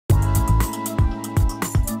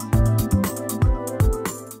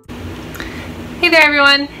there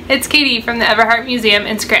everyone, it's Katie from the Everhart Museum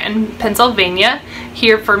in Scranton, Pennsylvania,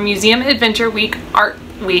 here for Museum Adventure Week Art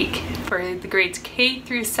Week for the grades K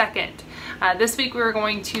through 2nd. This week we're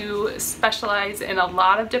going to specialize in a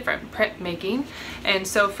lot of different printmaking, and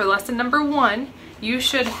so for lesson number 1 you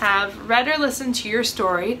should have read or listened to your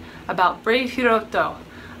story about Brave Hiroto.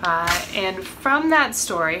 And from that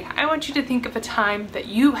story, I want you to think of a time that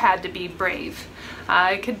you had to be brave.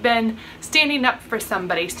 It could have been standing up for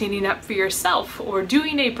somebody, standing up for yourself, or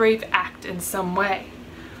doing a brave act in some way.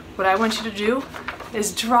 What I want you to do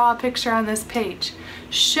is draw a picture on this page.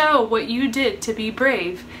 Show what you did to be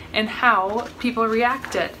brave and how people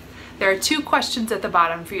reacted. There are 2 questions at the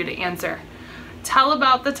bottom for you to answer. Tell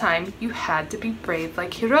about the time you had to be brave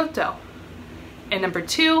like Hiroto. And number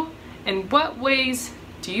 2, in what ways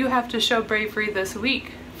do you have to show bravery this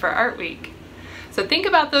week for Art Week? So think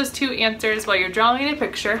about those 2 answers while you're drawing a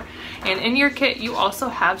picture, and in your kit you also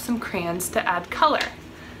have some crayons to add color.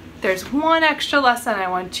 There's one extra lesson I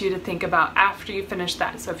want you to think about after you finish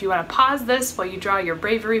that, so if you want to pause this while you draw your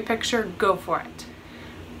bravery picture, go for it.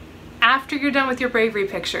 After you're done with your bravery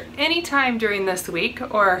picture, anytime during this week,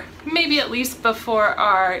 or maybe at least before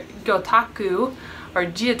our Gotaku or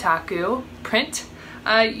Jiataku print,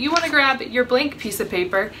 you want to grab your blank piece of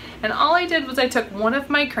paper, and all I did was I took one of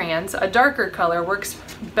my crayons, a darker color works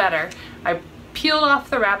better. I peeled off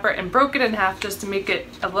the wrapper and broke it in half just to make it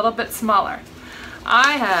a little bit smaller.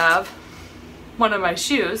 I have one of my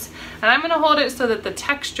shoes, and I'm going to hold it so that the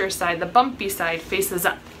texture side, the bumpy side, faces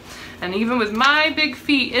up. And even with my big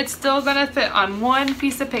feet, it's still going to fit on one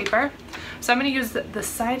piece of paper. So I'm going to use the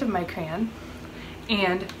side of my crayon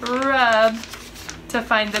and rub to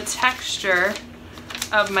find the texture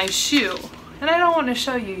of my shoe. And I don't want to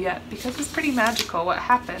show you yet because it's pretty magical what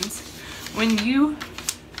happens when you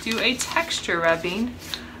do a texture rubbing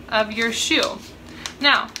of your shoe.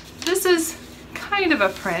 Now, this is kind of a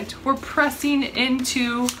print. We're pressing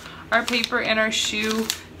into our paper and our shoe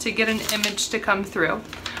to get an image to come through.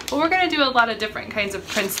 But we're going to do a lot of different kinds of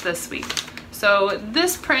prints this week. So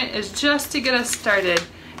this print is just to get us started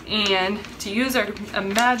and to use our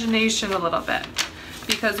imagination a little bit.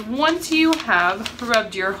 Because once you have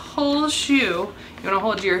rubbed your whole shoe, you want to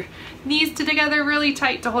hold your knees together really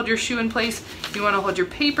tight to hold your shoe in place. You want to hold your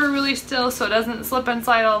paper really still so it doesn't slip and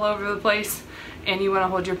slide all over the place. And you want to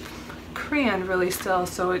hold your crayon really still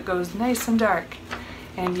so it goes nice and dark.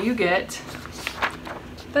 And you get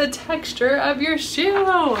the texture of your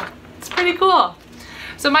shoe. It's pretty cool.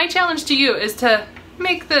 So my challenge to you is to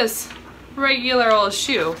make this regular old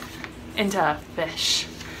shoe into a fish.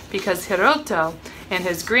 Because Hiroto and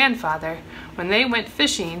his grandfather, when they went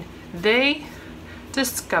fishing, they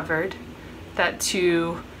discovered that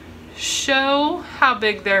to show how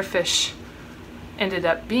big their fish ended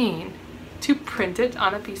up being, to print it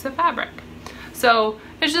on a piece of fabric. So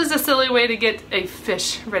it's just a silly way to get a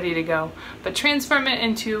fish ready to go, but transform it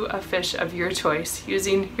into a fish of your choice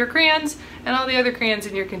using your crayons and all the other crayons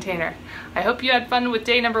in your container. I hope you had fun with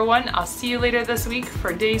day number 1. I'll see you later this week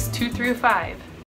for days 2 through 5.